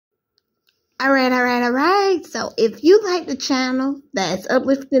All right. So if you like the channel that's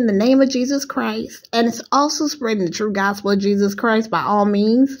uplifting the name of Jesus Christ and it's also spreading the true gospel of Jesus Christ, by all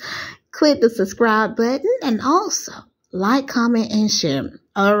means, click the subscribe button and also like, comment, and share.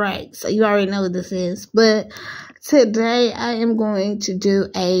 All right. So you already know what this is. But today I am going to do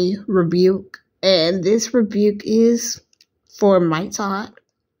a rebuke. And this rebuke is for Mike Todd.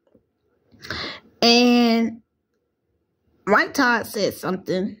 And Mike Todd said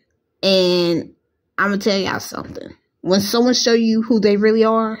something. And I'm going to tell y'all something. When someone show you who they really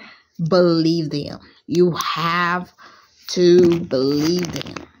are, believe them. You have to believe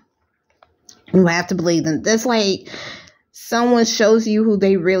them. You have to believe them. That's like someone shows you who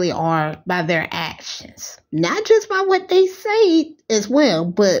they really are by their actions. Not just by what they say as well,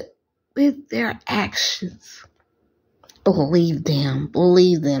 but with their actions. Believe them.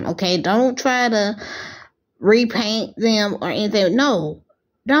 Believe them. Okay? Don't try to repaint them or anything. No.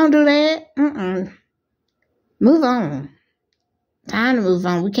 Don't do that. Move on. Time to move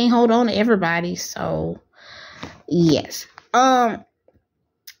on. We can't hold on to everybody. So, yes. Mike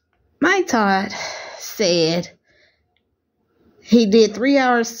Todd said he did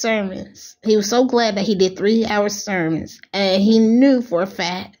 3-hour sermons. He was so glad that he did 3-hour sermons. And he knew for a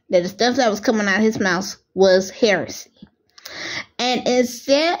fact that the stuff that was coming out of his mouth was heresy. And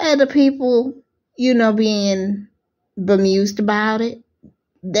instead of the people, being bemused about it,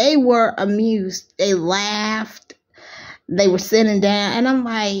 they were amused. They laughed. They were sitting down. And I'm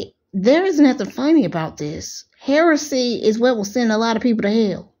like, there is nothing funny about this. Heresy is what will send a lot of people to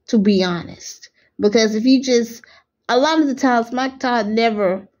hell, to be honest. Because if you just, a lot of the times, Mike Todd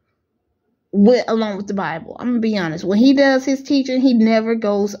never went along with the Bible. I'm going to be honest. When he does his teaching, he never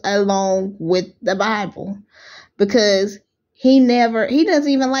goes along with the Bible. Because he doesn't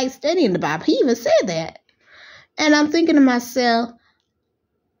even like studying the Bible. He even said that. And I'm thinking to myself,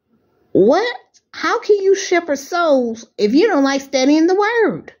 what? How can you shepherd souls if you don't like studying the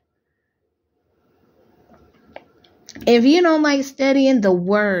word? If you don't like studying the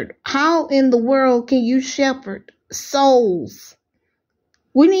word, how in the world can you shepherd souls?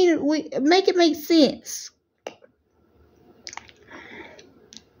 We make it make sense.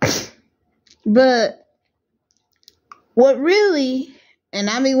 But what really,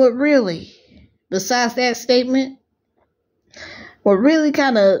 besides that statement, what really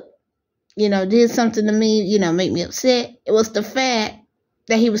kind of did something to me, make me upset. It was the fact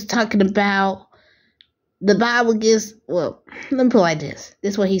that he was talking about the Bible gives, let me put it like this.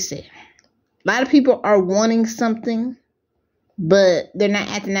 This is what he said. A lot of people are wanting something, but they're not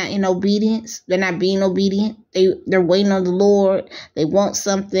acting out in obedience. They're not being obedient. They're waiting on the Lord. They want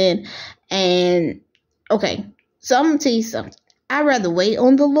something. And, okay, so I'm going to tell you something. I'd rather wait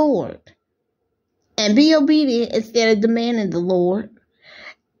on the Lord and be obedient instead of demanding the Lord.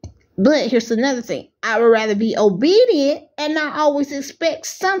 But here's another thing. I would rather be obedient and not always expect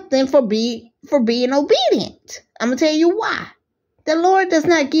something for being obedient. I'm going to tell you why. The Lord does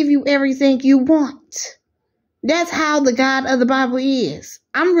not give you everything you want. That's how the God of the Bible is.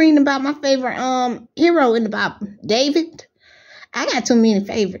 I'm reading about my favorite hero in the Bible, David. I got too many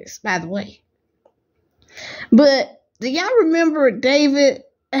favorites, by the way. But do y'all remember David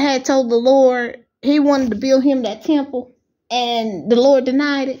had told the Lord he wanted to build him that temple and the Lord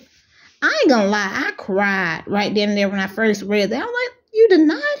denied it? I ain't gonna lie, I cried right then and there when I first read that. I'm like, you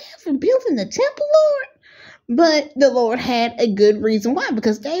denied him for building the temple, Lord? But the Lord had a good reason why.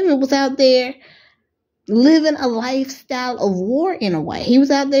 Because David was out there living a lifestyle of war in a way. He was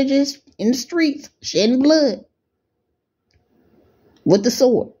out there just in the streets, shedding blood with the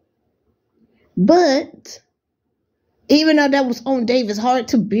sword. But even though that was on David's heart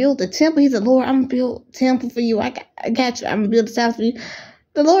to build the temple, he said, Lord, I'm going to build a temple for you. I got you. I'm going to build this house for you.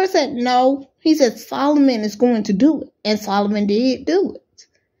 The Lord said no. He said Solomon is going to do it. And Solomon did do it.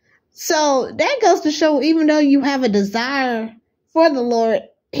 So that goes to show, even though you have a desire for the Lord,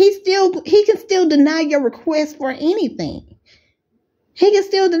 he can still deny your request for anything. He can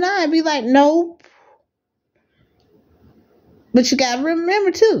still deny and be like, no. But you got to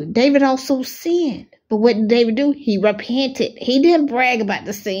remember too, David also sinned. But what did David do? He repented. He didn't brag about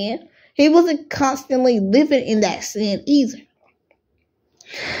the sin. He wasn't constantly living in that sin either.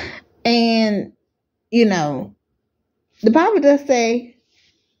 And, the Bible does say,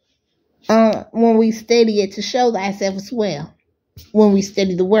 when we study it, to show thyself as well, when we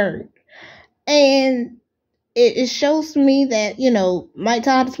study the word. And it shows me that, Mike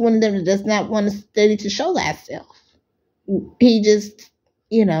Todd is one of them that does not want to study to show thyself. He just,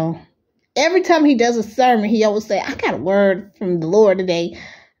 every time he does a sermon, he always say, I got a word from the Lord today.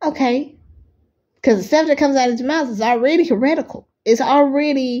 Okay. Because the stuff that comes out of his mouth is already heretical. It's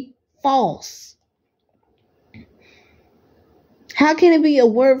already false. How can it be a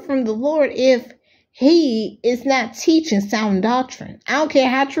word from the Lord if he is not teaching sound doctrine? I don't care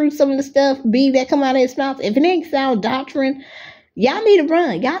how true some of the stuff be that come out of his mouth. If it ain't sound doctrine, y'all need to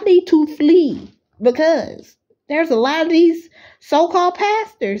run. Y'all need to flee, because there's a lot of these so-called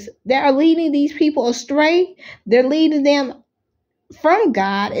pastors that are leading these people astray. They're leading them from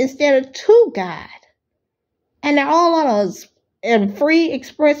God instead of to God. And they're all on a free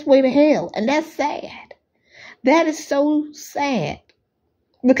expressway to hell. And that's sad. That is so sad.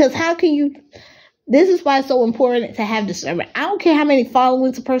 Because how can you... This is why it's so important to have discernment. I don't care how many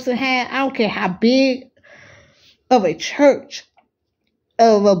followings a person has. I don't care how big of a church,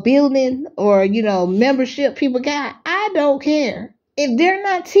 of a building, or, membership people got. I don't care. If they're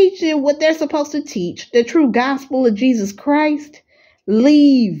not teaching what they're supposed to teach, the true gospel of Jesus Christ,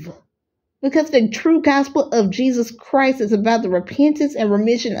 leave. Because the true gospel of Jesus Christ is about the repentance and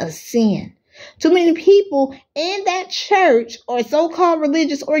remission of sin. Too many people in that church or so-called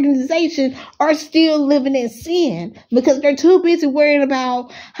religious organization are still living in sin because they're too busy worrying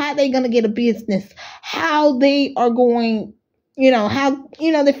about how they're going to get a business, how they are going,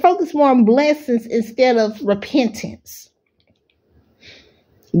 they focus more on blessings instead of repentance.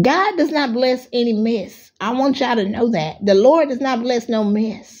 God does not bless any mess. I want y'all to know that. The Lord does not bless no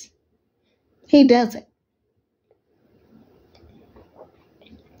mess. He doesn't.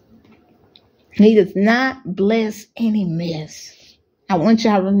 He does not bless any mess. I want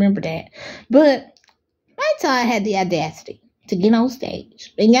y'all to remember that. But my Todd had the audacity to get on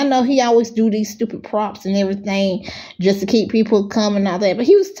stage. And y'all know he always do these stupid props and everything just to keep people coming and all that. But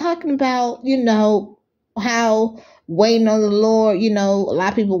he was talking about, how waiting on the Lord, a lot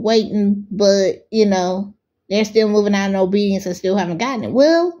of people waiting, but, they're still moving out in obedience and still haven't gotten it.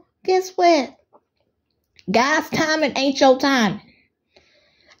 Well, guess what? God's timing ain't your timing.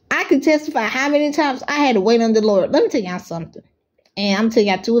 I can testify how many times I had to wait on the Lord. Let me tell y'all something. And I'm going to tell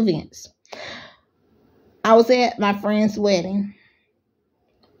y'all 2 events. I was at my friend's wedding.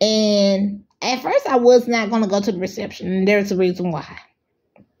 And at first I was not going to go to the reception. And there's a reason why.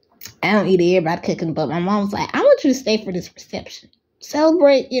 I don't eat everybody cooking, but my mom was like, I want you to stay for this reception.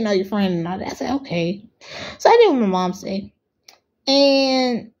 Celebrate, your friend and all that. I said, okay. So I did what my mom said.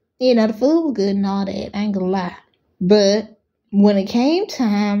 And, the food was good and all that. I ain't going to lie. But when it came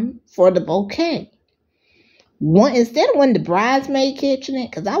time for the bouquet, instead of when the bridesmaid catching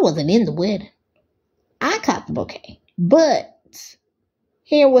it, because I wasn't in the wedding, I caught the bouquet. But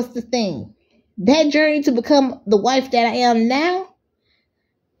here was the thing. That journey to become the wife that I am now,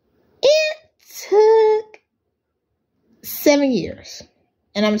 it took 7 years.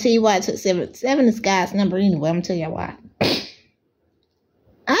 And I'm going to tell you why it took 7. 7 is God's number anyway. I'm going to tell you why.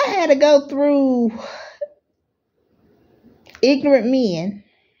 I had to go through ignorant men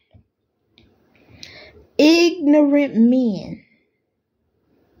in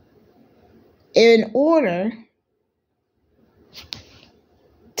order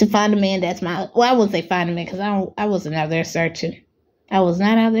to find a man that's I wouldn't say find a man because I wasn't out there searching. I was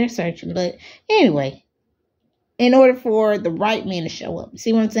not out there searching. But anyway, in order for the right man to show up.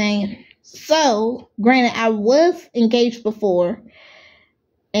 See what I'm saying? So, granted, I was engaged before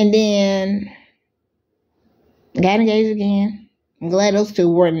and then got engaged again. I'm glad those 2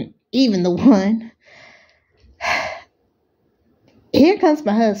 weren't even the one. Here comes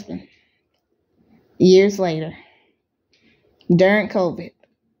my husband. Years later. During COVID.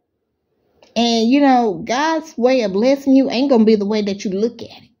 And, God's way of blessing you ain't going to be the way that you look at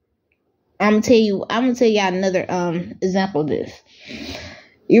it. I'm going to tell y'all another example of this.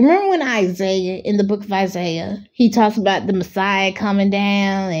 You remember when Isaiah, in the book of Isaiah, he talks about the Messiah coming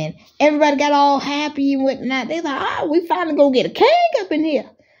down and everybody got all happy and whatnot. They like, we finally gonna get a king up in here.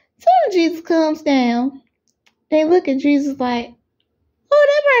 So when Jesus comes down, they look at Jesus like, who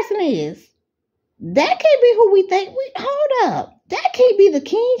that person is? That can't be who we think. Hold up. That can't be the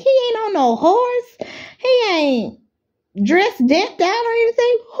king. He ain't on no horse. He ain't dressed, decked out or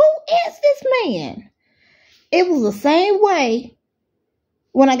anything. Who is this man? It was the same way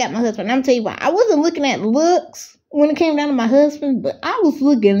when I got my husband. I'm going to tell you why. I wasn't looking at looks when it came down to my husband, but I was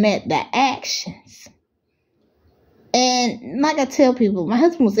looking at the actions. And like I tell people, my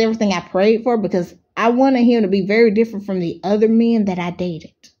husband was everything I prayed for because I wanted him to be very different from the other men that I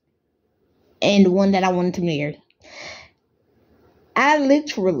dated. And the one that I wanted to marry.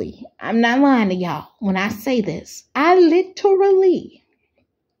 I'm not lying to y'all when I say this. I literally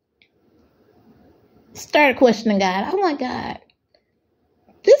started questioning God. I'm like, God,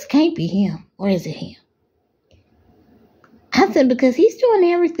 this can't be him. Or is it him? I said, because he's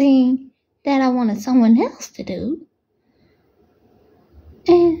doing everything that I wanted someone else to do.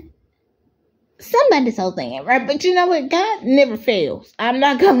 And about this whole thing, right? But you know what? God never fails. I'm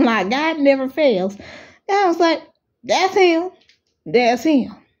not gonna lie. God never fails. And I was like, that's him. That's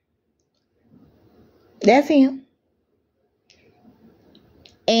him. That's him.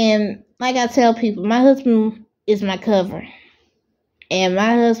 And like I tell people, my husband is my cover. And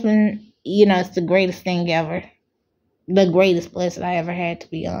my husband, you know, it's the greatest thing ever. The greatest blessing I ever had, to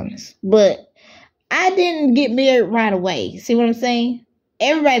be honest. But I didn't get married right away. See what I'm saying?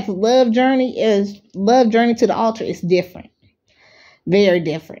 Everybody's love journey to the altar is different. Very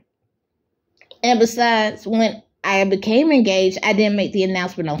different. And besides, when I became engaged, I didn't make the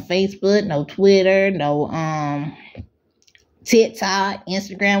announcement on Facebook, no Twitter, no TikTok,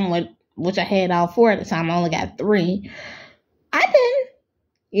 Instagram, which I had all 4 at the time. I only got 3. I didn't.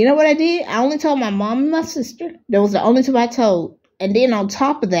 You know what I did? I only told my mom and my sister. That was the only 2 I told. And then on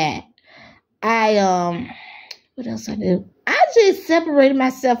top of that, what else I did? I just separated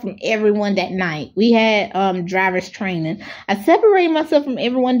myself from everyone that night. We had driver's training. I separated myself from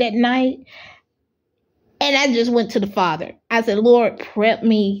everyone that night. And I just went to the Father. I said, Lord, prep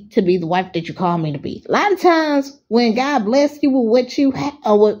me to be the wife that you call me to be. A lot of times when God bless you with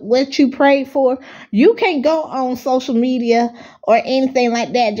what you prayed for, you can't go on social media or anything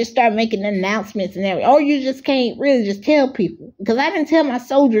like that. Just start making announcements and everything. Or you just can't really just tell people. Because I didn't tell my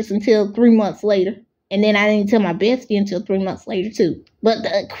soldiers until 3 months later. And then I didn't tell my bestie until 3 months later too. But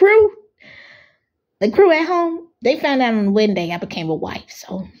the crew at home, they found out on the wedding day I became a wife.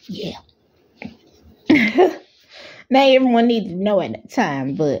 So yeah. Not everyone needed to know at that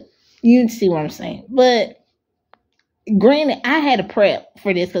time, but you see what I'm saying. But granted, I had to prep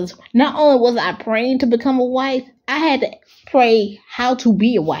for this because not only was I praying to become a wife, I had to pray how to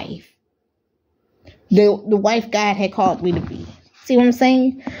be a wife. The wife God had called me to be. See what I'm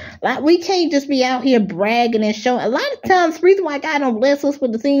saying? Like, we can't just be out here bragging and showing. A lot of times, the reason why God don't bless us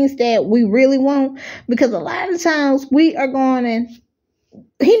with the things that we really want, because a lot of times we are going and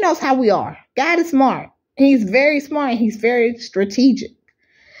He knows how we are. God is smart. He's very smart. He's very strategic.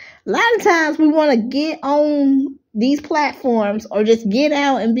 A lot of times we want to get on these platforms or just get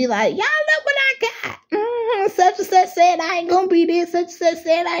out and be like, y'all look what I got. Such and such said I ain't going to be this. Such and such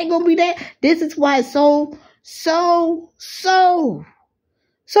said I ain't going to be that. This is why it's so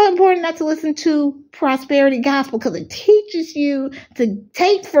important not to listen to prosperity gospel, because it teaches you to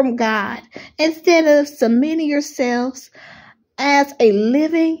take from God instead of submitting yourselves as a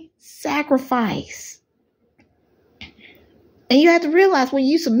living sacrifice. And you have to realize when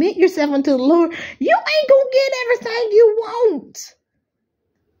you submit yourself unto the Lord, you ain't going to get everything you want.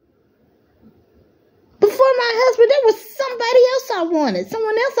 Before my husband, there was somebody else I wanted.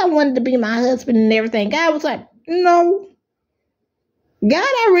 Someone else I wanted to be my husband and everything. God was like, no. God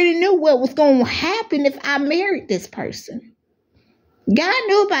already knew what was going to happen if I married this person. God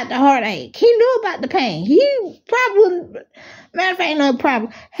knew about the heartache. He knew about the pain. He probably, matter of fact, no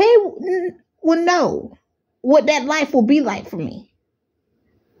problem. He would know what that life will be like for me.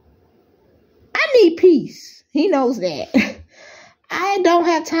 I need peace. He knows that. I don't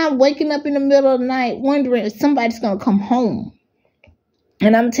have time waking up in the middle of the night wondering if somebody's going to come home.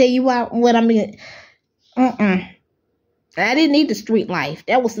 And I'm going to tell you what I mean. I didn't need the street life.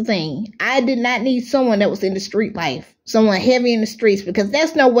 That was the thing. I did not need someone that was in the street life. Someone heavy in the streets, because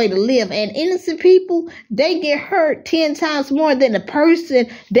that's no way to live. And innocent people, they get hurt 10 times more than the person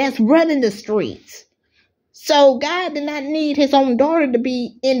that's running the streets. So God did not need his own daughter to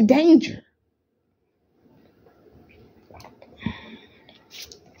be in danger.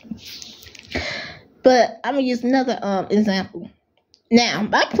 But I'm going to use another example. Now,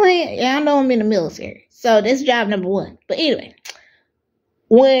 my plan, y'all know I'm in the military. So this is job number 1. But anyway,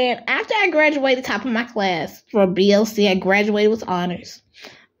 after I graduated top of my class for BLC, I graduated with honors.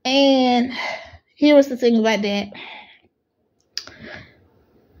 And here was the thing about that.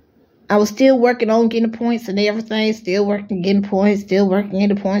 I was still working on getting points and everything. Still working, getting points. Still working,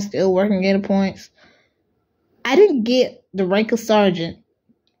 getting points. Still working, getting points. I didn't get the rank of sergeant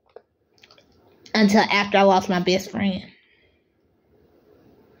until after I lost my best friend.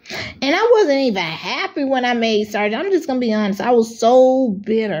 And I wasn't even happy when I made sergeant. I'm just going to be honest. I was so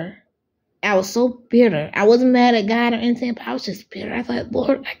bitter. I wasn't mad at God or anything, but I was just bitter. I thought,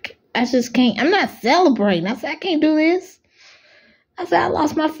 Lord, I just can't. I'm not celebrating. I said, I can't do this. I said, I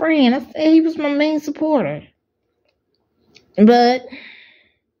lost my friend. I said, he was my main supporter. But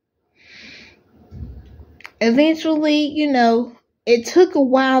eventually, it took a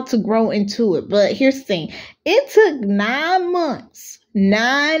while to grow into it. But here's the thing. It took 9 months.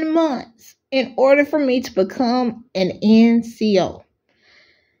 9 months in order for me to become an NCO.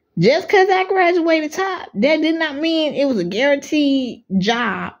 Just because I graduated top, that did not mean it was a guaranteed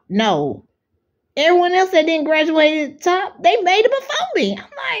job. No. Everyone else that didn't graduate at the top, they made it before me. I'm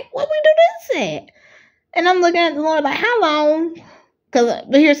like, what we do this at? And I'm looking at the Lord like, how long? But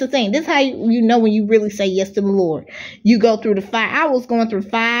here's the thing. This is how you know when you really say yes to the Lord. You go through the fire. I was going through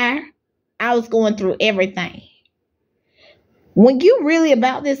fire. I was going through everything. When you really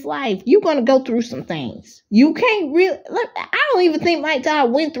about this life, you're going to go through some things. You can't really... I don't even think Mike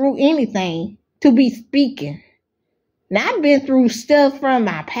Todd went through anything to be speaking. Now, I've been through stuff from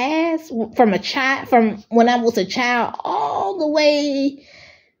my past, from when I was a child, all the way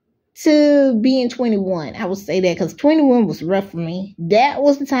to being 21. I would say that because 21 was rough for me. That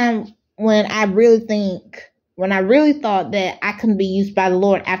was the time when I really thought that I couldn't be used by the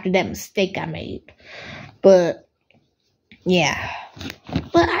Lord after that mistake I made. But, yeah.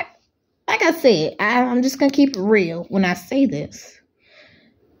 But, like I said, I'm just going to keep it real when I say this.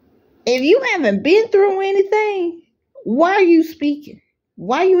 If you haven't been through anything, why are you speaking?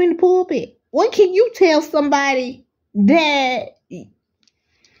 Why are you in the pulpit? What can you tell somebody that,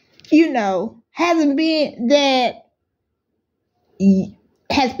 hasn't been, that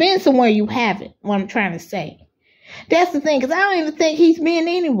has been somewhere you haven't? What I'm trying to say. That's the thing, because I don't even think he's been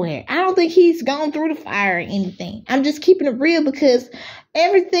anywhere. I don't think he's gone through the fire or anything. I'm just keeping it real because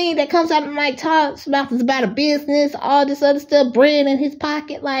everything that comes out of Mike Todd's mouth is about a business, all this other stuff, bread in his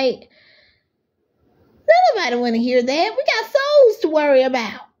pocket. Like, nobody want to hear that. We got souls to worry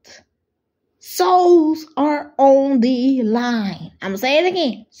about. Souls are on the line. I'm going to say it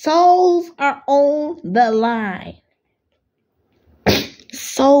again. Souls are on the line.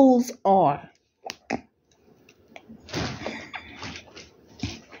 Souls are.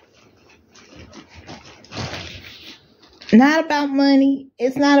 Not about money.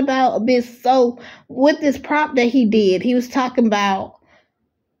 It's not about a business. So with this prop that he did, he was talking about,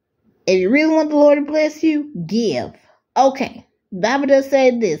 if you really want the Lord to bless you, give. Okay. The Bible does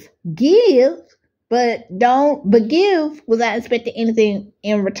say this. Give, but give without expecting anything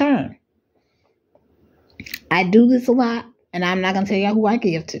in return. I do this a lot, and I'm not going to tell y'all who I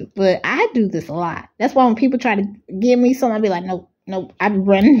give to, but I do this a lot. That's why when people try to give me something, I'll be like, nope, I be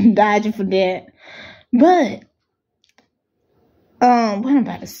running, dodging for that. But, what I'm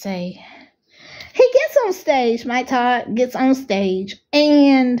about to say. He gets on stage, Mike Todd gets on stage,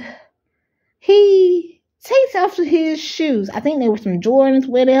 and he takes off his shoes. I think they were some Jordans,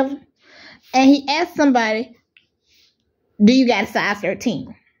 whatever. And he asked somebody, do you got a size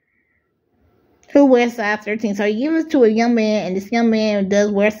 13? Who wears size 13? So he gives it to a young man, and this young man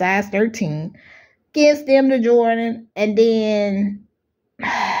does wear size 13. Gives them the Jordan, and then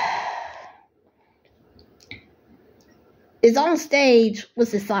is on stage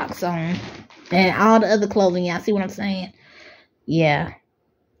with his socks on. And all the other clothing. Y'all see what I'm saying? Yeah.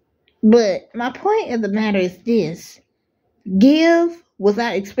 But my point of the matter is this. Give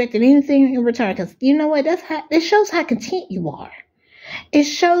without expecting anything in return. Because you know what? It shows how content you are. It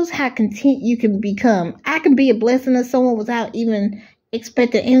shows how content you can become. I can be a blessing to someone without even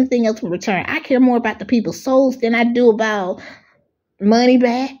expecting anything else in return. I care more about the people's souls than I do about money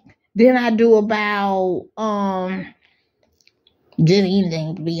back. Than I do about just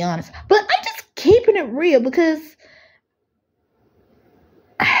anything, to be honest. But I'm just keeping it real because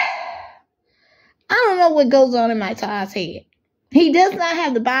I don't know what goes on in my Todd's head. He does not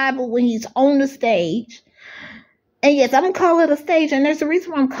have the Bible when he's on the stage. And yes, I'm going to call it a stage. And there's a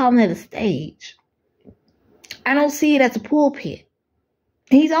reason why I'm calling it a stage. I don't see it as a pulpit.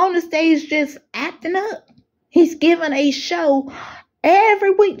 He's on the stage just acting up. He's giving a show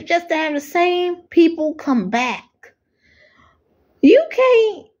every week just to have the same people come back. You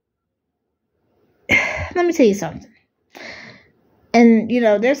can't. Let me tell you something. And,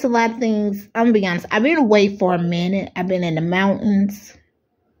 there's a lot of things. I'm going to be honest. I've been away for a minute. I've been in the mountains.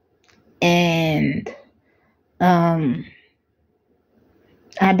 And I've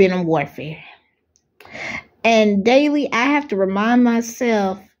been in warfare. And daily, I have to remind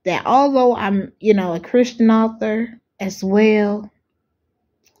myself that although I'm, a Christian author as well,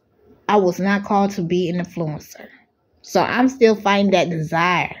 I was not called to be an influencer. So I'm still fighting that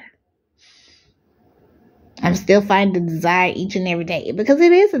desire. I'm still fighting the desire each and every day. Because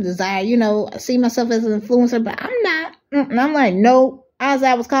it is a desire, I see myself as an influencer, but I'm not. And I'm like, nope.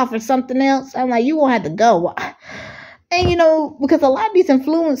 I was called for something else. I'm like, you won't have to go. And, because a lot of these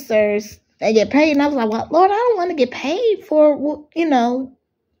influencers, they get paid. And I was like, well, Lord, I don't want to get paid for,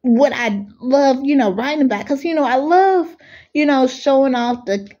 what I love, writing about. Because, I love, showing off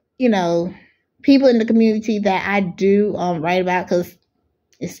the, people in the community that I do write about. Because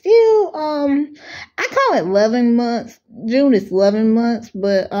it's still, I call it loving months. June is loving months.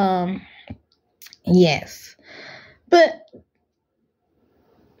 But, yes. But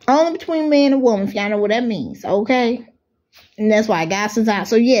Only between man and woman, if y'all know what that means, okay? And that's why God's design.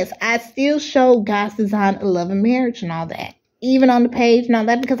 So yes, I still show God's design of love and marriage and all that. Even on the page and all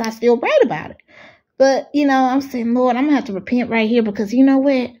that, because I still write about it. But, I'm saying, Lord, I'm going to have to repent right here because you know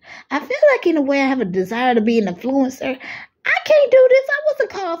what? I feel like in a way I have a desire to be an influencer. I can't do this. I wasn't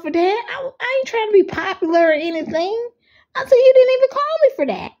called for that. I ain't trying to be popular or anything. I said, you didn't even call me for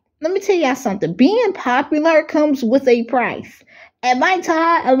that. Let me tell y'all something. Being popular comes with a price. And like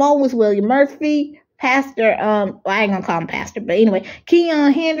Todd, along with William Murphy, Pastor, I ain't gonna call him pastor, but anyway,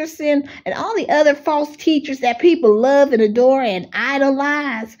 Keon Henderson, and all the other false teachers that people love and adore and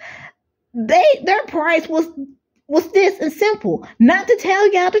idolize, their price was this and simple, not to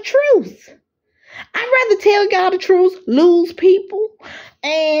tell y'all the truth. I'd rather tell y'all the truth, lose people,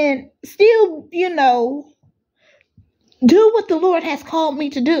 and still, do what the Lord has called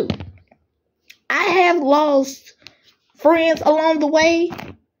me to do. I have lost friends along the way.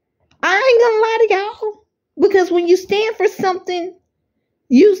 I ain't gonna lie to y'all, because when you stand for something,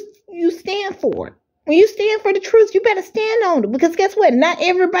 you stand for it. When you stand for the truth, you better stand on it, because guess what? Not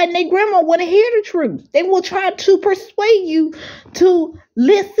everybody and their grandma want to hear the truth. They will try to persuade you to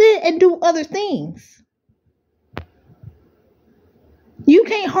listen and do other things. You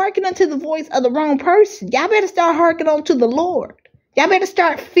can't hearken unto the voice of the wrong person. Y'all better start hearkening unto the Lord. Y'all better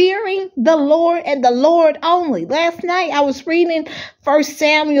start fearing the Lord and the Lord only. Last night I was reading 1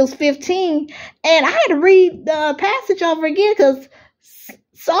 Samuel 15, and I had to read the passage over again because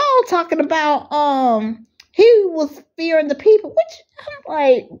Saul talking about he was fearing the people, which I'm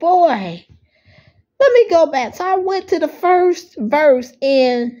like, boy, let me go back. So I went to the first verse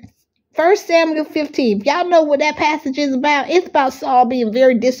in 1 Samuel 15. If y'all know what that passage is about, it's about Saul being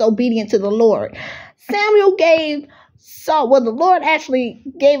very disobedient to the Lord. Samuel gave Saul, well, the Lord actually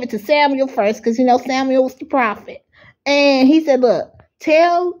gave it to Samuel first, because Samuel was the prophet. And he said, look,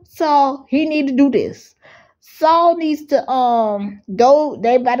 tell Saul he need to do this. Saul needs to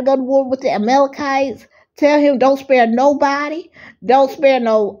they about to go to war with the Amalekites. Tell him don't spare nobody, don't spare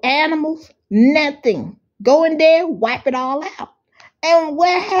no animals, nothing. Go in there, wipe it all out. And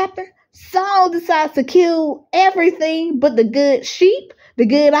what happened? Saul decides to kill everything but the good sheep, the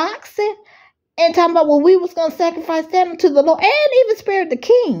good oxen, and talking about, well, we was going to sacrifice them to the Lord, and even spared the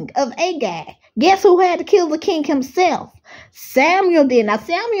king of Agag. Guess who had to kill the king himself? Samuel did. Now,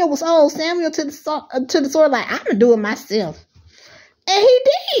 Samuel was old. Samuel to the sword like, I'm going to do it myself. And he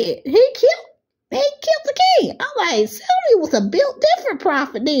did. He killed the king. I'm like, Samuel was a built different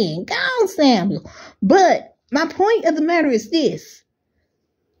prophet then. Go on, Samuel. But my point of the matter is this.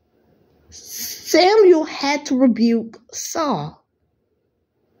 Samuel had to rebuke Saul.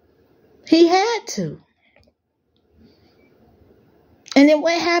 He had to. And then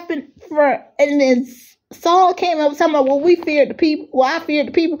what happened and then Saul came up talking about, well, we feared the people. Well, I feared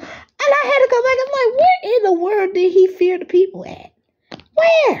the people. And I had to go back. I'm like, where in the world did he fear the people at?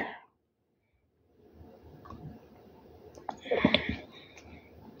 Where?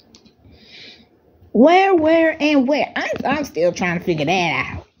 Where? I'm still trying to figure that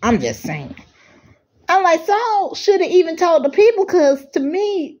out. I'm just saying. I'm like, Saul should have even told the people, because to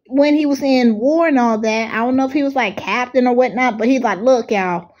me, when he was in war and all that, I don't know if he was like captain or whatnot, but he's like, look,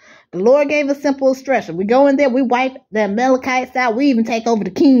 y'all, the Lord gave us simple instruction. We go in there, we wipe the Amalekites out, we even take over the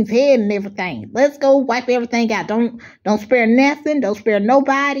king's head and everything. Let's go wipe everything out. Don't spare nothing, don't spare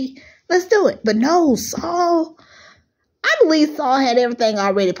nobody. Let's do it. But no, Saul, I believe Saul had everything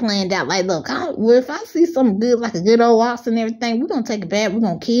already planned out. Like, look, if I see something good, like a good old ox and everything, we're going to take it back, we're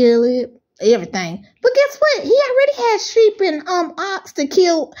going to kill it. Everything. But guess what? He already had sheep and ox to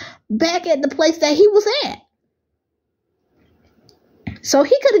kill back at the place that he was at. So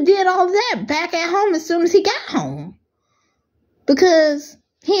he could have did all of that back at home as soon as he got home. Because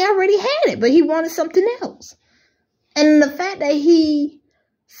he already had it, but he wanted something else. And the fact that he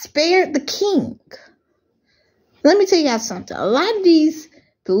spared the king. Let me tell y'all something. A lot of these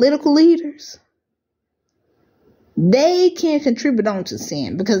political leaders, they can contribute on to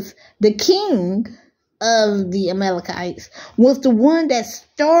sin, because the king of the Amalekites was the one that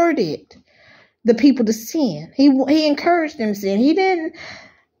started the people to sin. He encouraged them to sin. He didn't.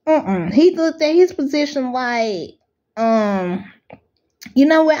 He looked at his position like, you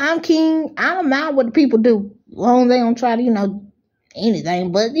know what? I'm king. I don't mind what the people do, as long as they don't try to,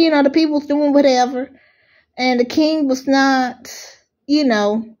 anything. But the people's doing whatever, and the king was not,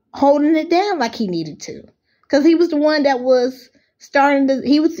 holding it down like he needed to. Because he was the one that was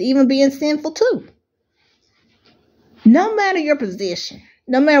he was even being sinful too. No matter your position,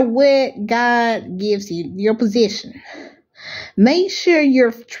 no matter what God gives you, your position, make sure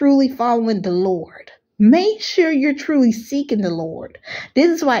you're truly following the Lord. Make sure you're truly seeking the Lord. This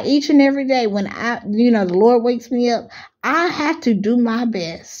is why each and every day when the Lord wakes me up, I have to do my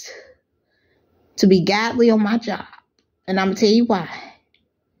best to be godly on my job. And I'm going to tell you why.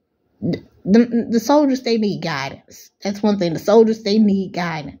 The soldiers, they need guidance. That's one thing. The soldiers, they need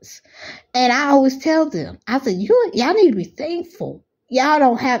guidance. And I always tell them, I said, y'all need to be thankful.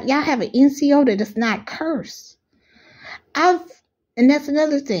 Y'all have an NCO that is not cursed. And that's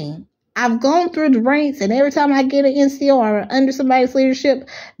another thing. I've gone through the ranks, and every time I get an NCO or under somebody's leadership,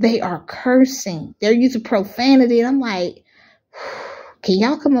 they are cursing. They're using profanity. And I'm like, can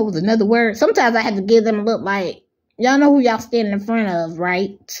y'all come up with another word? Sometimes I have to give them a look like, y'all know who y'all standing in front of,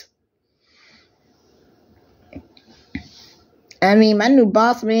 right? I mean, my new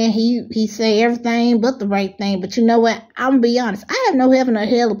boss, man, he say everything but the right thing. But you know what? I'm going to be honest. I have no heaven or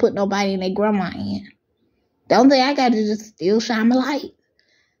hell to put nobody in their grandma in. The only thing I got to do is just still shine my light.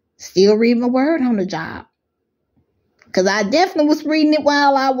 Still read my word on the job. Because I definitely was reading it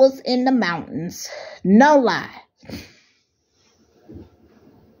while I was in the mountains. No lie.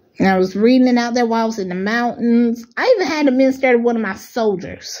 And I was reading it out there while I was in the mountains. I even had to minister to one of my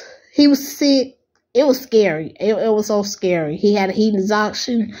soldiers. He was sick. It was scary. It was so scary. He had a heat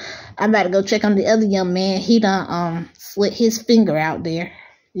exhaustion. I'm about to go check on the other young man. He done slit his finger out there.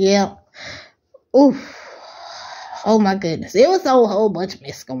 Yep. Oof. Oh my goodness. It was a whole bunch of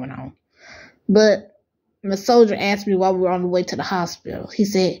mess going on. But my soldier asked me while we were on the way to the hospital. He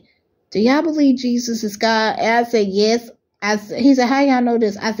said, do y'all believe Jesus is God? And I said, yes. He said, how y'all know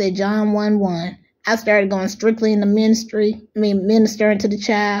this? I said, John 1:1. I started going strictly in the ministry. Ministering to the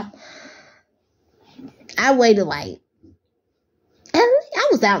child. I waited and I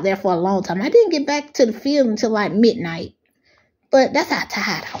was out there for a long time. I didn't get back to the field until like midnight. But that's how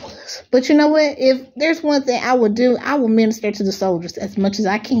tired I was. But you know what? If there's one thing I would do, I will minister to the soldiers as much as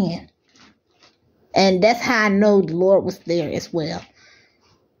I can. And that's how I know the Lord was there as well.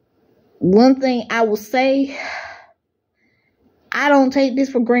 One thing I will say, I don't take this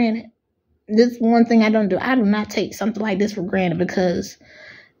for granted. This is one thing I don't do. I do not take something like this for granted because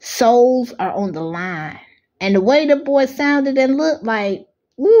souls are on the line. And the way the boy sounded and looked like,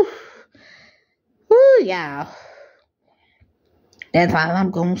 woo, y'all. That's all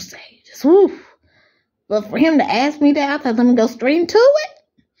I'm going to say. Just woo. But for him to ask me that, I thought, let me go straight into it.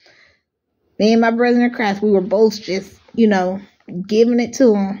 Me and my brother in Christ, we were both just, giving it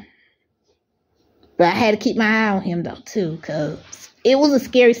to him. But I had to keep my eye on him, though, too, because it was a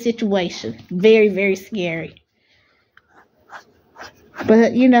scary situation. Very, very scary.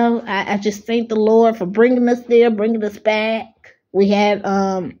 But, I just thank the Lord for bringing us there, bringing us back. We had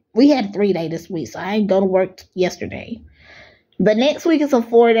a 3-day this week, so I ain't go to work yesterday. But next week is a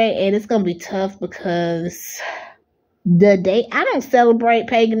 4-day, and it's going to be tough because the day, I don't celebrate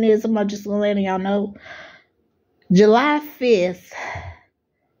paganism. I'm just letting y'all know. July 5th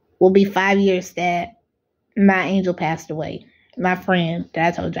will be 5 years that my angel passed away. My friend that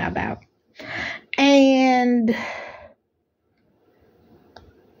I told y'all about. And,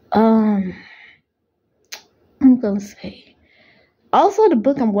 I'm going to say, also the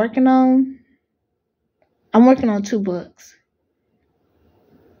book I'm working on 2 books.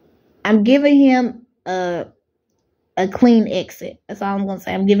 I'm giving him a clean exit. That's all I'm going to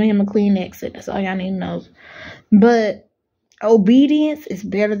say. I'm giving him a clean exit. That's all y'all need to know. But obedience is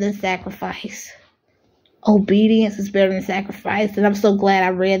better than sacrifice. Obedience is better than sacrifice. And I'm so glad I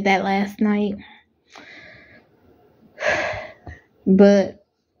read that last night. But,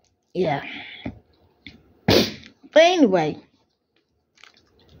 yeah. But anyway.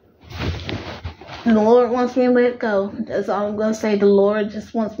 The Lord wants me to let go. That's all I'm going to say. The Lord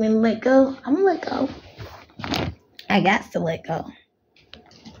just wants me to let go. I'm going to let go. I got to let go.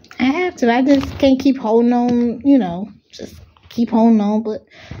 I have to. I just can't keep holding on, just keep holding on. But,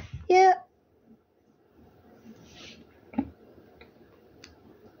 yeah.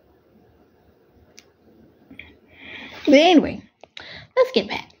 But anyway, let's get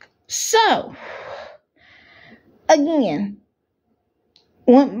back. So, again,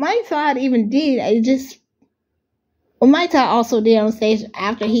 what Mike Todd even did, what Mike Todd also did on stage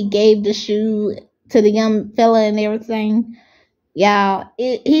after he gave the shoe to the young fella and everything, y'all,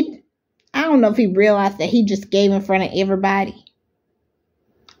 I don't know if he realized that he just gave in front of everybody.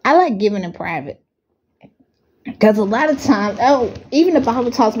 I like giving in private. Because a lot of times, even the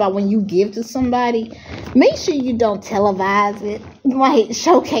Bible talks about when you give to somebody, make sure you don't televise it. Like,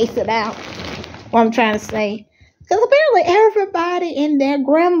 showcase it out. What I'm trying to say. Because apparently everybody and their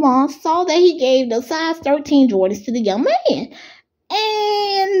grandma saw that he gave the size 13 Jordans to the young man.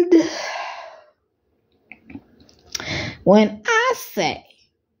 And when I say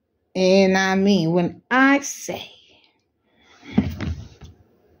And I mean, when I say,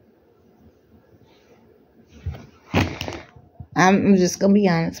 I'm just going to be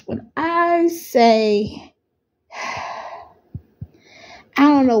honest. When I say, I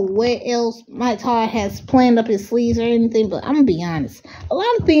don't know what else my Todd has planned up his sleeves or anything, but I'm going to be honest. A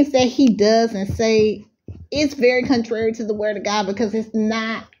lot of things that he does and say, it's very contrary to the word of God, because it's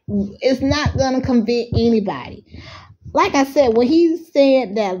not going to convict anybody. Like I said, when he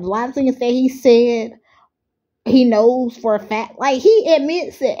said that, a lot of things that he said, he knows for a fact, like he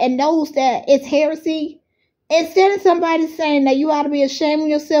admits it and knows that it's heresy. Instead of somebody saying that you ought to be ashamed of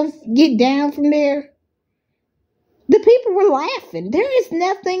yourself, get down from there, the people were laughing. There is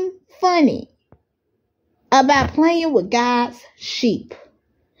nothing funny about playing with God's sheep.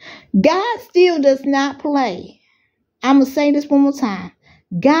 God still does not play. I'm going to say this one more time.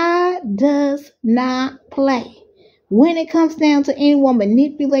 God does not play. When it comes down to anyone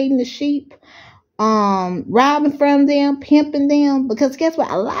manipulating the sheep, robbing from them, pimping them, because guess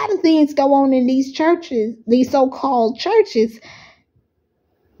what? A lot of things go on in these churches, these so-called churches,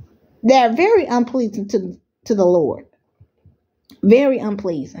 that are very unpleasing to the Lord. Very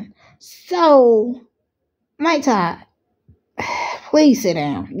unpleasing. So, my Todd, please sit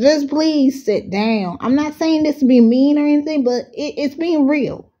down. Just please sit down. I'm not saying this to be mean or anything, but it's being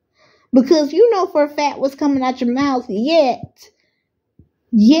real. Because you know for a fact what's coming out your mouth, yet,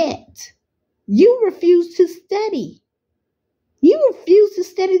 you refuse to study. You refuse to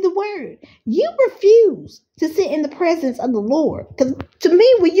study the word. You refuse to sit in the presence of the Lord. Because to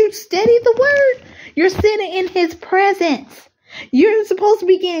me, when you study the word, you're sitting in his presence. You're supposed to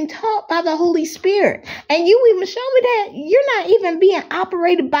be getting taught by the Holy Spirit. And you even show me that you're not even being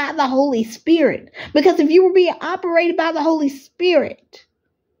operated by the Holy Spirit. Because if you were being operated by the Holy Spirit,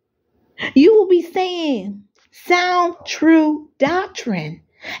 you will be saying sound, true doctrine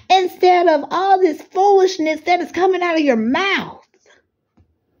instead of all this foolishness that is coming out of your mouth.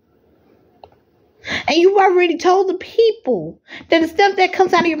 And you've already told the people that the stuff that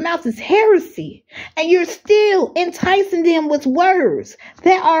comes out of your mouth is heresy. And you're still enticing them with words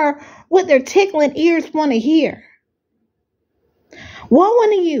that are what their tickling ears want to hear. Woe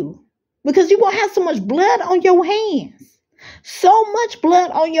unto you, because you're going to have so much blood on your hands. So much blood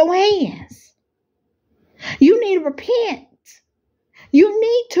on your hands. You need to repent. You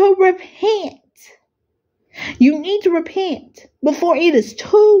need to repent. You need to repent before it is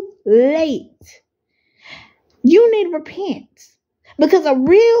too late. You need to repent. Because a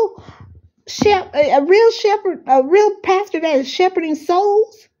real shepherd, a real pastor that is shepherding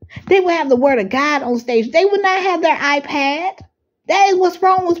souls, they will have the word of God on stage. They will not have their iPad. That is what's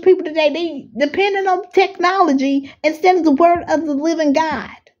wrong with people today. They depending on technology instead of the word of the living God.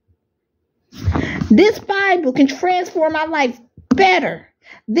 This Bible can transform my life better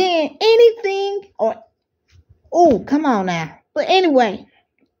than anything come on now. But anyway,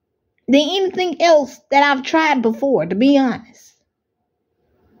 than anything else that I've tried before, to be honest.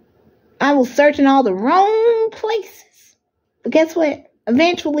 I was searching all the wrong places. But guess what?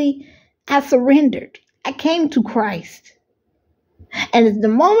 Eventually, I surrendered. I came to Christ. And the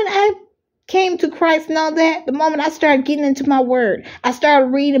moment I came to Christ and all that, the moment I started getting into my word, I started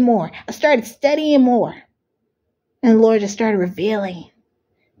reading more. I started studying more. And the Lord just started revealing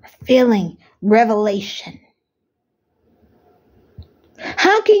revelation.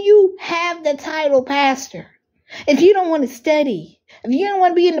 How can you have the title pastor if you don't want to study? If you don't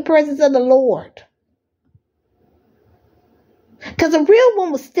want to be in the presence of the Lord? Because a real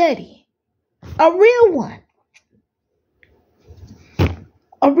one will study. A real one.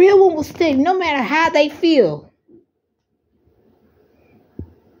 A real one will study no matter how they feel.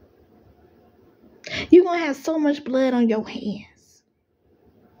 You're going to have so much blood on your hands.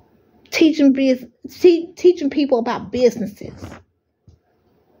 Teaching people about businesses.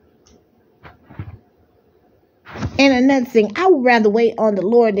 And another thing, I would rather wait on the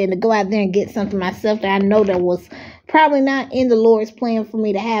Lord than to go out there and get something myself that I know that was probably not in the Lord's plan for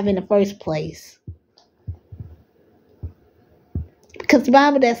me to have in the first place. Because the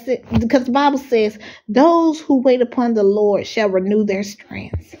Bible says, those who wait upon the Lord shall renew their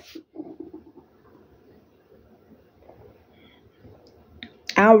strength.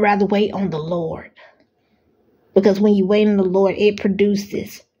 I would rather wait on the Lord. Because when you wait on the Lord, it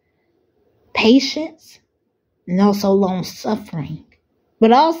produces patience and also long suffering.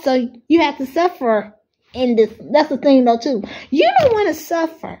 But also, you have to suffer in this. That's the thing though too. You don't want to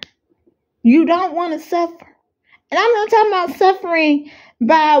suffer. You don't want to suffer. And I'm not talking about suffering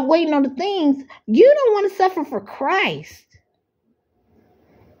by waiting on the things. You don't want to suffer for Christ.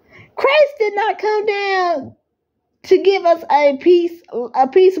 Christ did not come down to give us a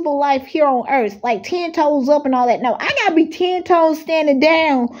peaceable life here on earth, like 10 toes up and all that. No, I gotta be 10 toes standing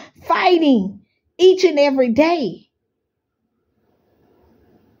down, fighting each and every day.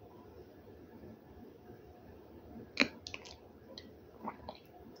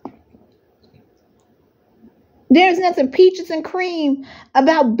 There's nothing peaches and cream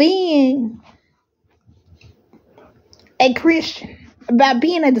about being a Christian, about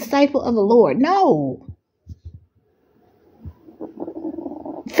being a disciple of the Lord. No.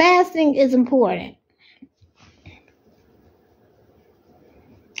 Fasting is important.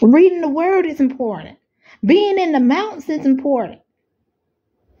 Reading the word is important. Being in the mountains is important.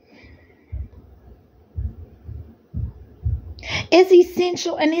 It's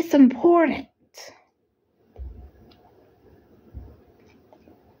essential and it's important.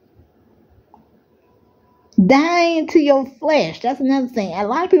 Dying to your flesh. That's another thing. A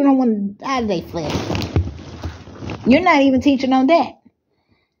lot of people don't want to die to their flesh. You're not even teaching on that.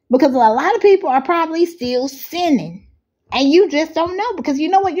 Because a lot of people are probably still sinning. And you just don't know. Because you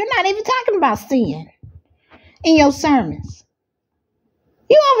know what? You're not even talking about sin in your sermons.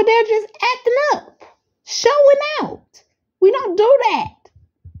 You over there just acting up. Showing out. We don't do that.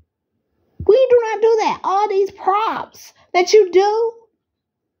 We do not do that. All these props that you do.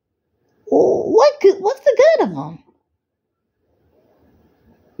 What's the good of them?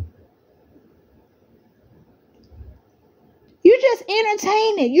 You're just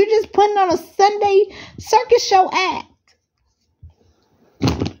entertaining. You're just putting on a Sunday circus show act.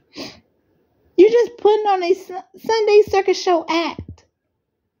 You're just putting on a Sunday circus show act.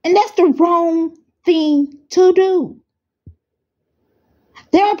 And that's the wrong thing to do.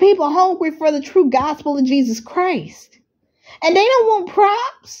 There are people hungry for the true gospel of Jesus Christ. And they don't want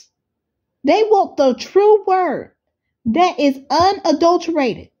props. They want the true word that is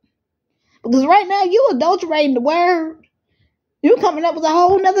unadulterated. Because right now you adulterating the word. You're coming up with a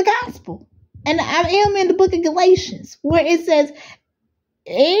whole nother gospel. And I am in the book of Galatians where it says,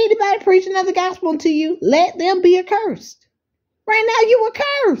 anybody preach another gospel to you, let them be accursed. Right now you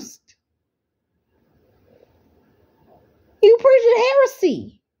accursed. You preaching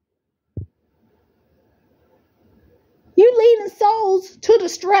heresy. You leading souls to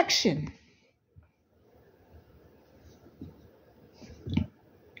destruction.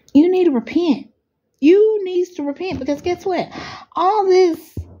 You need to repent. You need to repent because guess what? All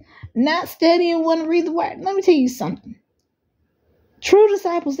this not studying, want to read the word. Let me tell you something. True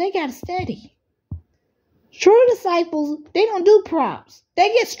disciples, they got to study. True disciples, they don't do props.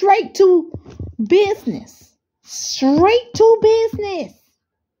 They get straight to business. Straight to business.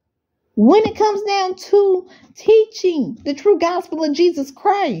 When it comes down to teaching the true gospel of Jesus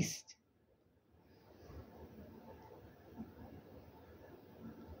Christ.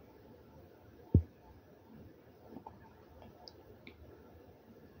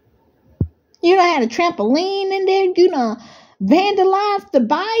 You know, had a trampoline in there. You know, vandalized the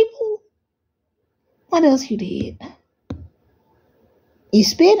Bible. What else you did? You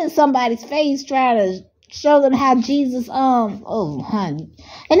spit in somebody's face trying to show them how Jesus, oh, honey.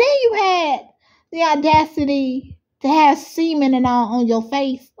 And then you had the audacity to have semen and all on your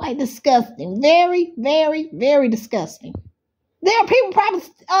face. Like, disgusting. Very, very, very disgusting. There are people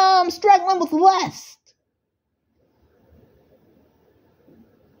probably struggling with lust.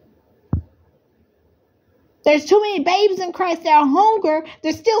 There's too many babies in Christ that are hungry.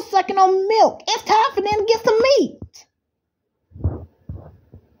 They're still sucking on milk. It's time for them to get some meat.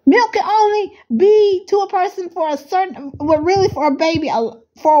 Milk can only be to a person for a certain, well, really for a baby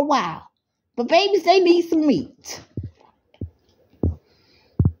for a while. But babies, they need some meat.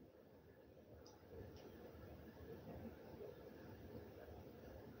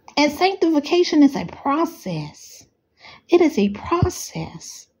 And sanctification is a process. It is a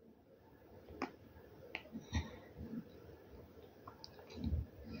process.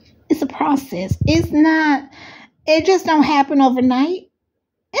 It's a process. It's not, it just don't happen overnight.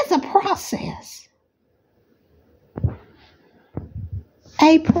 It's a process.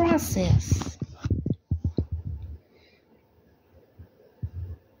 A process.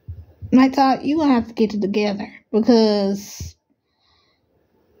 My Todd, you're going to have to get it together because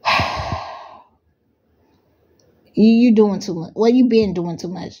you doing too much. Well, you've been doing too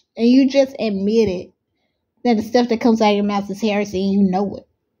much. And you just admitted that the stuff that comes out of your mouth is heresy and you know it.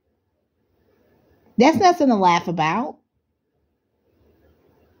 That's nothing to laugh about.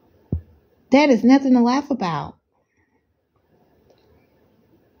 That is nothing to laugh about.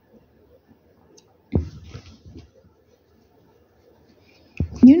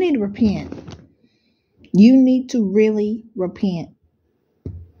 You need to repent. You need to really repent.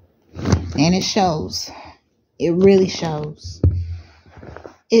 And it shows. It really shows.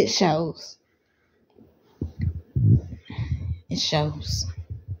 It shows. It shows.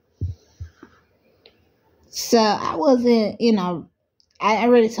 So I wasn't, I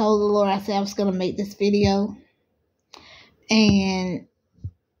already told the Lord, I said I was going to make this video. And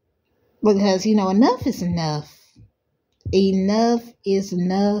because, enough is enough. Enough is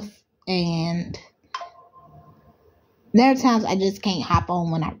enough. And there are times I just can't hop on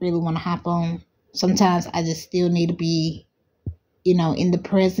when I really want to hop on. Sometimes I just still need to be, in the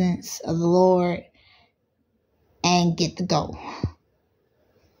presence of the Lord and get to go.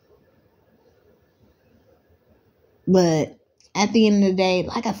 But at the end of the day,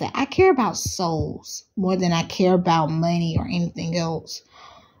 like I said, I care about souls more than I care about money or anything else.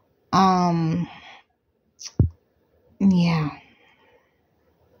 Yeah.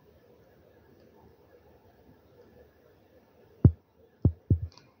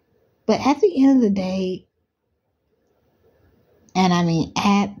 But at the end of the day, and I mean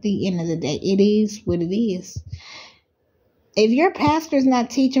at the end of the day, it is what it is. If your pastor's not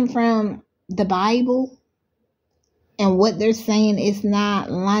teaching from the Bible and what they're saying is not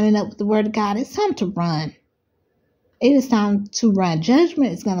lining up with the Word of God, it's time to run. It is time to run.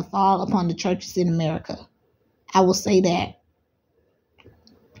 Judgment is going to fall upon the churches in America. I will say that.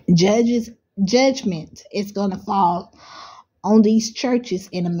 Judgment is going to fall on these churches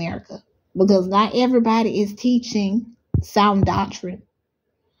in America, because not everybody is teaching sound doctrine.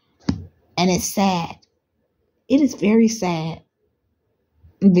 And it's sad. It is very sad.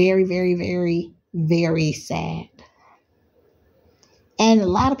 Very, very, very, very sad. And a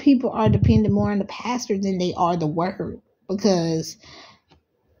lot of people are depending more on the pastor than they are the word. Because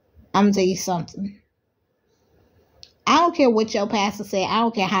I'm going to tell you something. I don't care what your pastor said. I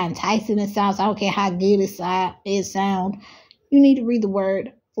don't care how enticing it sounds. I don't care how good it sounds. You need to read the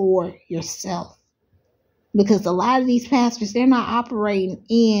word for yourself. Because a lot of these pastors, they're not operating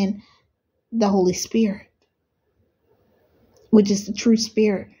in the Holy Spirit, which is the true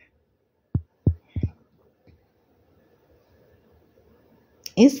spirit.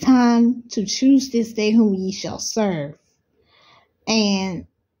 It's time to choose this day whom ye shall serve. And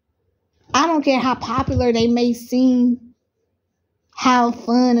I don't care how popular they may seem, how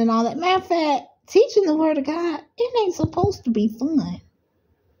fun and all that. Matter of fact, teaching the word of God, it ain't supposed to be fun.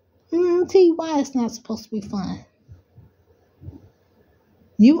 I'll tell you why it's not supposed to be fun.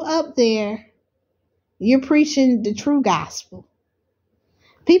 You up there, you're preaching the true gospel.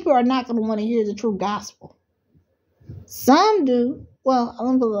 People are not going to want to hear the true gospel. Some do. Well, I'm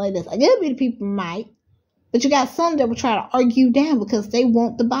going to put it like this. I guess the people might. But you got some that will try to argue down because they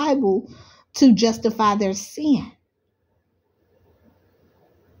want the Bible to justify their sin.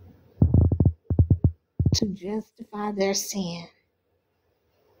 To justify their sin.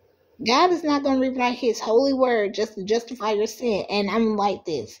 God is not going to rewrite his holy word just to justify your sin. And I'm like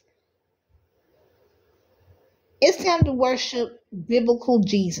this. It's time to worship biblical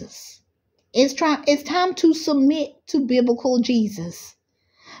Jesus. It's time to submit to biblical Jesus.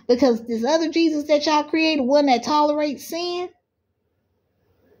 Because this other Jesus that y'all created, one that tolerates sin,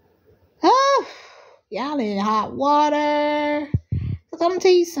 y'all in hot water. Because I'm going to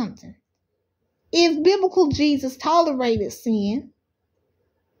tell you something. If biblical Jesus tolerated sin,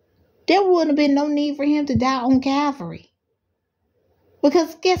 there wouldn't have been no need for him to die on Calvary.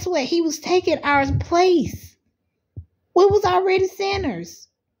 Because guess what? He was taking our place. We was already sinners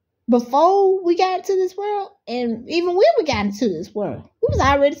before we got into this world, and even when we got into this world, we was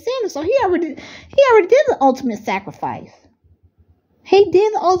already sinners. So he already did the ultimate sacrifice. He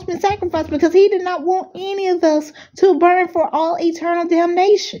did the ultimate sacrifice because he did not want any of us to burn for all eternal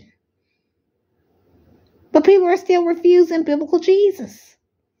damnation. But people are still refusing biblical Jesus.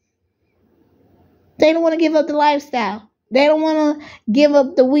 They don't want to give up the lifestyle. They don't want to give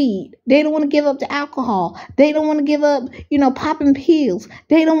up the weed. They don't want to give up the alcohol. They don't want to give up, popping pills.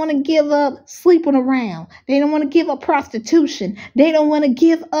 They don't want to give up sleeping around. They don't want to give up prostitution. They don't want to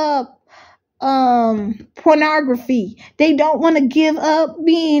give up pornography. They don't want to give up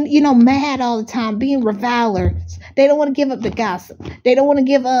being, mad all the time, being revilers. They don't want to give up the gossip. They don't want to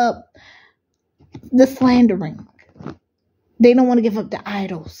give up the slandering. They don't want to give up the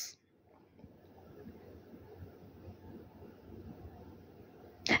idols.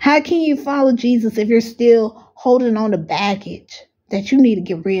 How can you follow Jesus if you're still holding on to baggage that you need to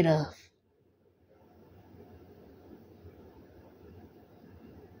get rid of?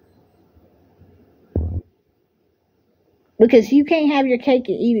 Because you can't have your cake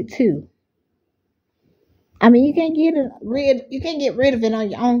and eat it too. I mean, you can't get rid of it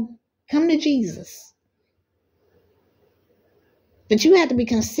on your own. Come to Jesus. But you have to be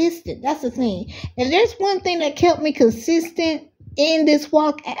consistent. That's the thing. If there's one thing that kept me consistent in this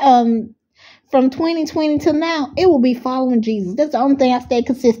walk from 2020 till now, it will be following Jesus. That's the only thing I stay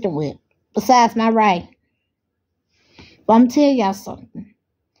consistent with, besides my right. But I'm telling y'all something.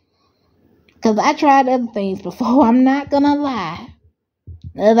 Because I tried other things before. I'm not going to lie.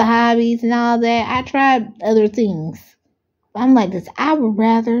 Other hobbies and all that. I tried other things. But I'm like this. I would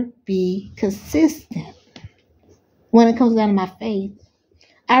rather be consistent when it comes down to my faith.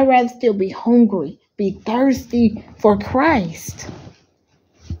 I'd rather still be hungry, be thirsty for Christ.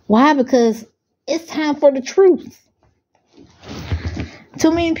 Why? Because it's time for the truth.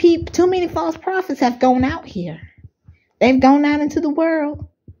 Too many people, too many false prophets have gone out here. They've gone out into the world.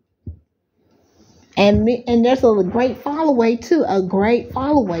 And there's a great follow-away too. A great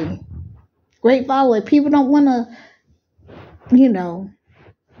follow-away. Great follow-away. People don't want to,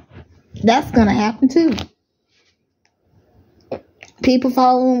 that's going to happen too. People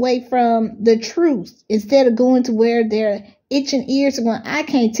falling away from the truth instead of going to where their itching ears are going. I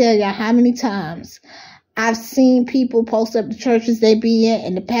can't tell y'all how many times I've seen people post up the churches they be in,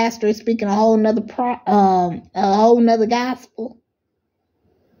 and the pastor is speaking a whole nother gospel.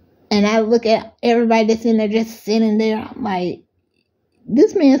 And I look at everybody that's in there just sitting there. I'm like,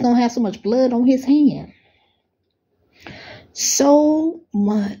 this man's gonna have so much blood on his hand. So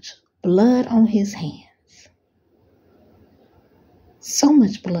much blood on his hands. So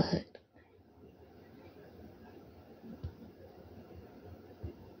much blood.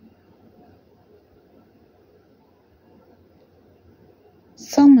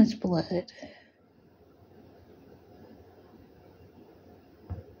 So much blood.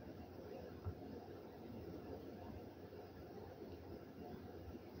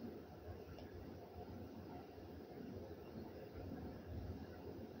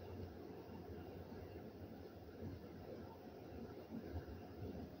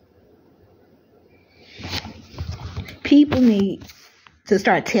 People need to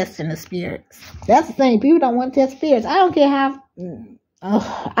start testing the spirits. That's the thing. People don't want to test spirits. I don't care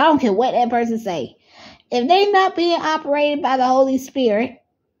I don't care what that person say. If they not being operated by the Holy Spirit,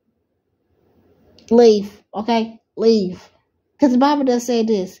 leave. Okay? Leave. Because the Bible does say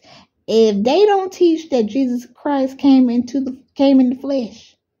this. If they don't teach that Jesus Christ came in the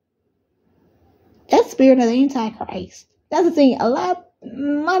flesh, that's spirit of the Antichrist. That's the thing. A lot of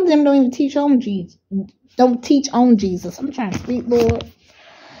them don't even teach on Jesus. Don't teach on Jesus. I'm trying to speak, Lord.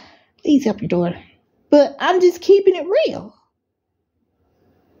 Please help your daughter. But I'm just keeping it real.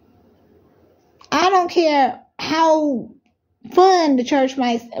 I don't care how fun the church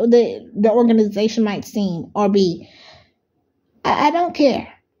the organization might seem or be. I don't care.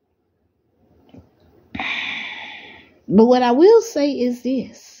 But what I will say is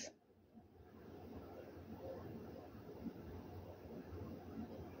this.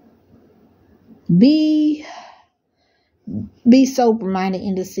 Be sober-minded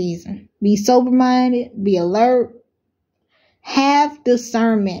in this season. Be sober-minded. Be alert. Have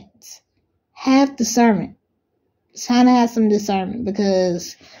discernment. Have discernment. It's time to have some discernment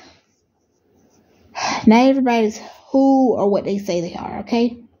because not everybody's who or what they say they are,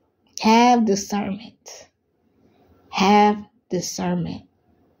 okay? Have discernment. Have discernment.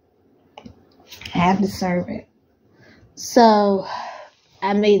 Have discernment. So,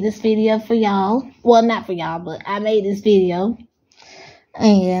 I made this video for y'all. Well, not for y'all, but I made this video.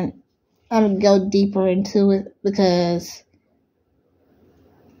 And I'm going to go deeper into it because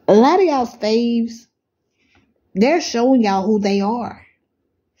a lot of y'all's faves, they're showing y'all who they are.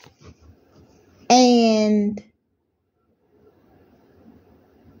 And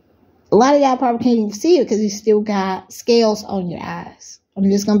a lot of y'all probably can't even see it because you still got scales on your eyes. I'm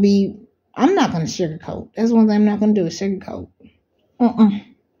not going to sugarcoat. That's one thing I'm not going to do is sugarcoat.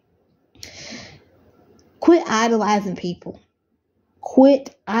 Quit idolizing people.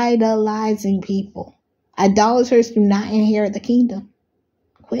 Quit idolizing people. Idolaters do not inherit the kingdom.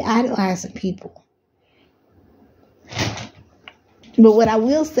 Quit idolizing people. But what I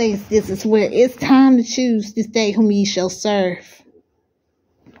will say is this is where it's time to choose this day whom ye shall serve.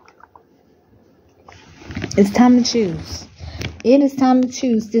 It's time to choose. It is time to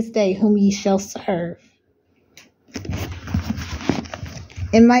choose this day whom ye shall serve.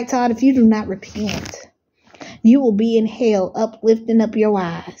 And Mike Todd, if you do not repent, you will be in hell uplifting up your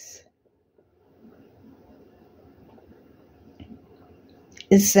eyes.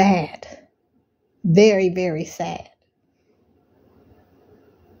 It's sad. Very, very sad.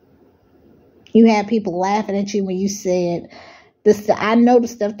 You had people laughing at you when you said, I know the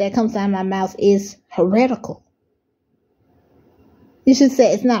stuff that comes out of my mouth is heretical. You should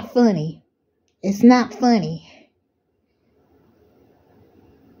say it's not funny. It's not funny.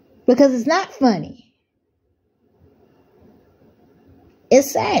 Because it's not funny.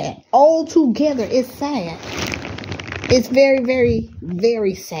 It's sad. All together, it's sad. It's very, very,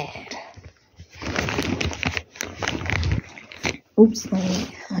 very sad. Oops, let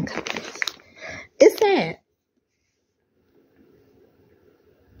me uncover this. It's sad.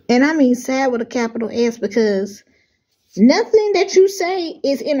 And I mean sad with a capital S, because nothing that you say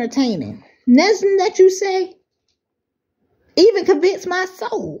is entertaining. Nothing that you say even convicts my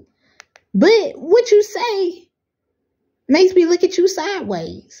soul. But what you say makes me look at you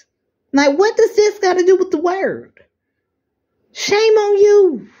sideways. Like, what does this got to do with the word? Shame on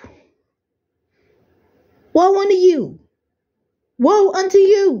you. Woe unto you. Woe unto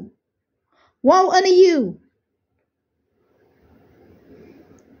you. Woe unto you.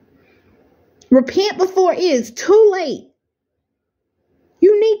 Repent before it is too late.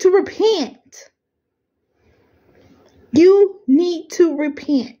 You need to repent. You need to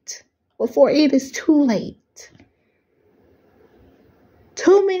repent before it is too late.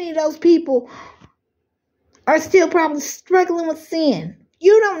 Too many of those people are still probably struggling with sin.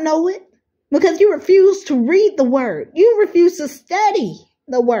 You don't know it because you refuse to read the word. You refuse to study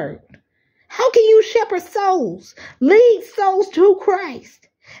the word. How can you shepherd souls, lead souls to Christ,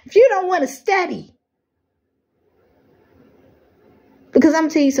 if you don't want to study? Because I'm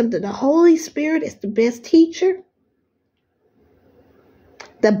telling you something, the Holy Spirit is the best teacher.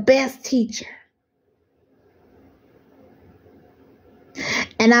 The best teacher.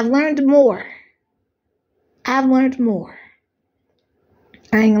 And I've learned more. I've learned more.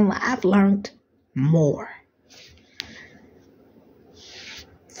 I ain't gonna lie, I've learned more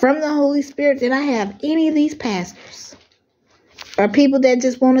from the Holy Spirit than I have any of these pastors or people that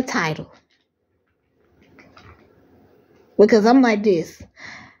just want a title. Because I'm like this.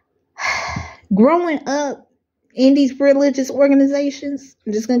 Growing up in these religious organizations,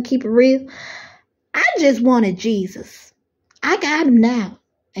 I'm just going to keep it real. I just wanted Jesus. I got him now.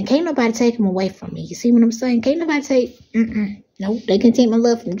 And can't nobody take him away from me. You see what I'm saying? Can't nobody take... Nope, they can take my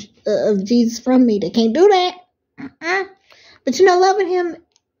love of Jesus from me. They can't do that. But loving him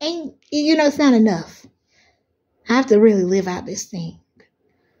ain't... it's not enough. I have to really live out this thing.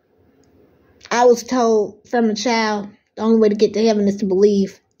 I was told from a child, the only way to get to heaven is to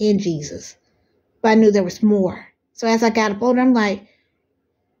believe in Jesus. But I knew there was more. So as I got up older, I'm like,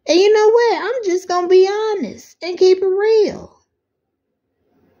 and you know what? I'm just going to be honest and keep it real.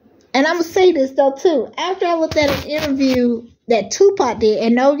 And I'm going to say this, though, too. After I looked at an interview that Tupac did,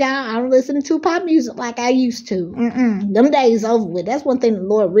 and no, y'all, I don't listen to Tupac music like I used to. Them days over with. That's one thing the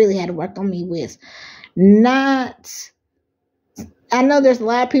Lord really had to work on me with. I know there's a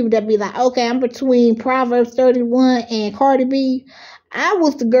lot of people that be like, okay, I'm between Proverbs 31 and Cardi B. I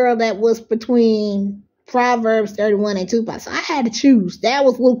was the girl that was between Proverbs 31 and Tupac. So I had to choose. That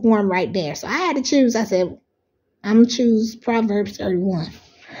was lukewarm right there. So I had to choose. I said, I'm going to choose Proverbs 31.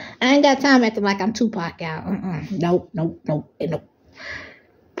 I ain't got time acting like I'm Tupac out. Nope.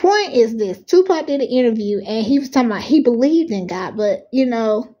 Point is this. Tupac did an interview and he was talking about he believed in God. But,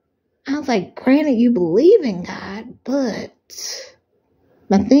 I was like, granted, you believe in God, but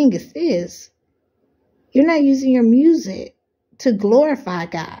my thing is this. You're not using your music to glorify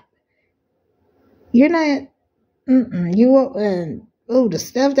God. You're not, the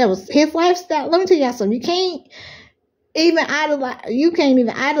stuff that was his lifestyle. Let me tell y'all something. You can't even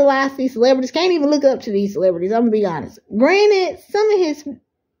idolize these celebrities. Can't even look up to these celebrities. I'm gonna be honest. Granted, some of his,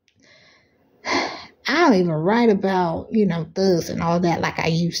 I don't even write about, thugs and all that like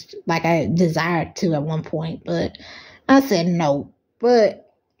I desired to at one point, but I said no.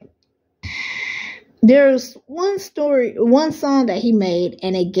 But there's one song that he made,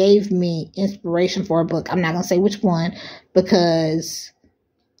 and it gave me inspiration for a book. I'm not going to say which one, because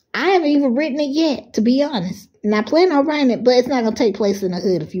I haven't even written it yet, to be honest. And I plan on writing it, but it's not going to take place in the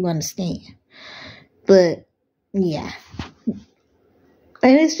hood, if you understand. But, yeah. And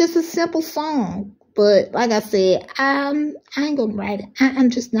it's just a simple song. But, like I said, I ain't going to write it.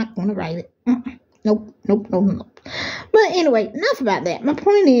 I'm just not going to write it. Nope. But anyway, enough about that. My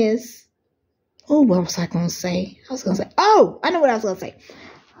point is, what was I going to say? I know what I was going to say.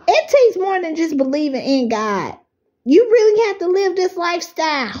 It takes more than just believing in God. You really have to live this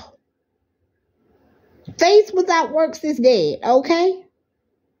lifestyle. Faith without works is dead, okay?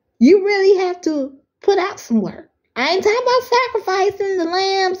 You really have to put out some work. I ain't talking about sacrificing the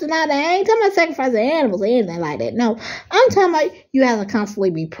lambs and all that. I ain't talking about sacrificing animals or anything like that. No, I'm talking about you have to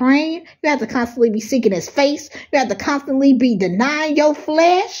constantly be praying. You have to constantly be seeking his face. You have to constantly be denying your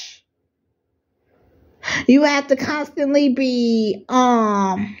flesh. You have to constantly be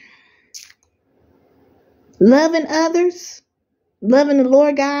loving others. loving the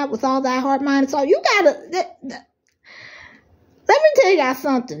Lord God with all thy heart, mind, and soul. You gotta, let me tell y'all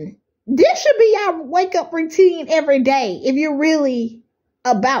something. This should be our wake up routine every day if you're really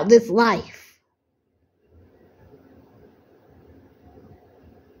about this life.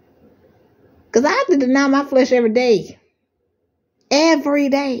 Because I have to deny my flesh every day. Every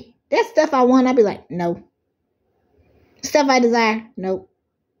day. That stuff I want, I'll be like, no. Stuff I desire, nope.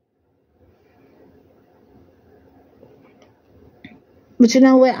 But you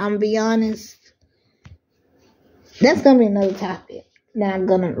know what? I'm going to be honest. That's going to be another topic that I'm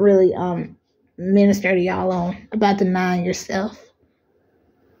going to really minister to y'all on, about denying yourself.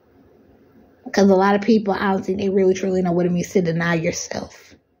 Because a lot of people, I don't think they really truly know what it means to deny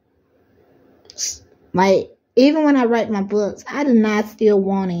yourself. Like, even when I write my books, I deny still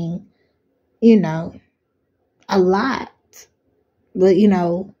wanting, a lot. But,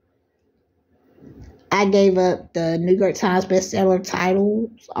 I gave up the New York Times bestseller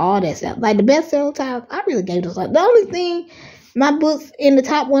titles, all that stuff. Like the bestseller titles, I really gave those up. The only thing, my books in the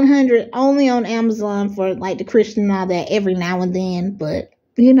top 100, only on Amazon for like the Christian and all that every now and then. But,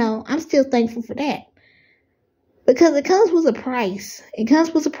 I'm still thankful for that. Because it comes with a price. It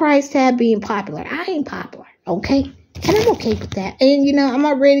comes with a price tag being popular. I ain't popular, okay? And I'm okay with that. And, I'm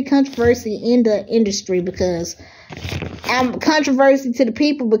already controversy in the industry because I'm controversy to the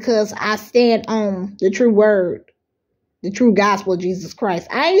people because I stand on the true word, the true gospel of Jesus Christ.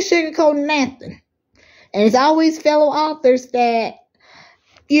 I ain't sugarcoating nothing. And it's always fellow authors that,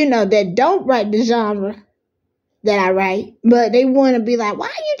 that don't write the genre that I write, but they want to be like, why are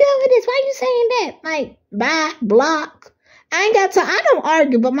you doing this? Why are you saying that? Like, bye, block. I ain't got to, I don't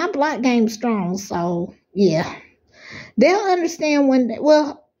argue, but my block game's strong. So, yeah. They'll understand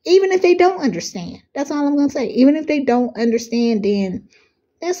even if they don't understand. That's all I'm going to say. Even if they don't understand, then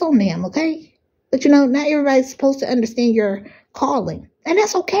that's on them, okay? But, not everybody's supposed to understand your calling. And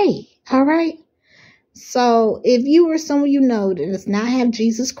that's okay, all right? So, if you or someone that does not have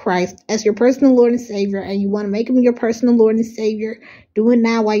Jesus Christ as your personal Lord and Savior, and you want to make him your personal Lord and Savior, do it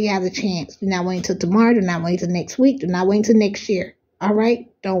now while you have the chance. Do not wait until tomorrow. Do not wait until next week. Do not wait until next year. All right?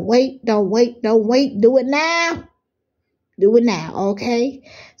 Don't wait. Don't wait. Don't wait. Do it now. Do it now, okay?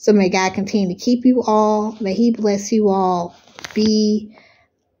 So may God continue to keep you all. May he bless you all. Be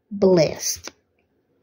blessed.